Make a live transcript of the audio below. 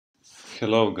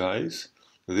Hello guys,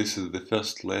 this is the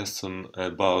first lesson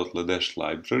about lodash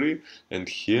library, and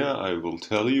here I will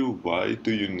tell you why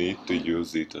do you need to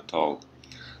use it at all.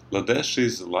 Lodash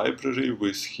is a library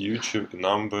with huge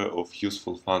number of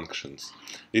useful functions.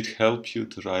 It helps you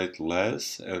to write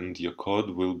less and your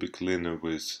code will be cleaner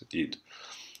with it.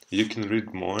 You can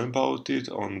read more about it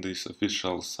on this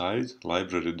official site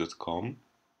library.com.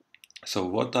 So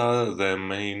what are the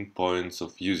main points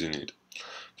of using it?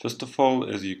 First of all,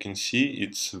 as you can see,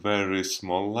 it's a very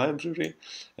small library,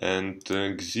 and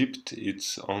zipped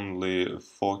it's only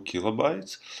 4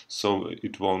 kilobytes, so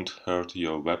it won't hurt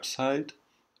your website.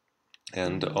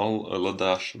 And all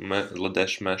lodash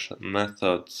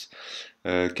methods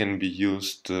can be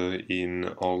used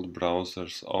in old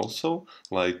browsers also,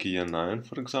 like EN9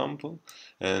 for example.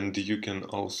 And you can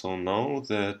also know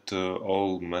that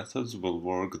all methods will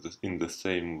work in the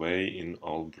same way in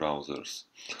all browsers.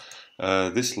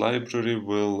 This library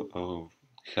will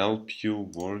help you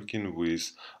working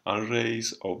with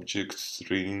arrays, objects,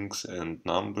 strings, and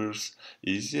numbers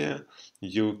easier.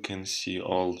 You can see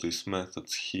all these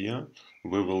methods here.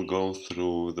 We will go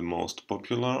through the most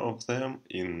popular of them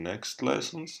in next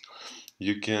lessons.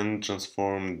 You can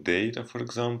transform data, for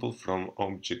example, from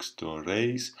objects to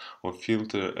arrays, or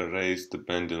filter arrays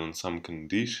depending on some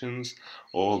conditions,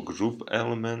 or group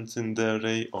elements in the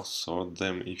array, or sort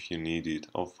them if you need it,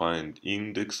 or find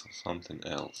index or something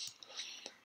else.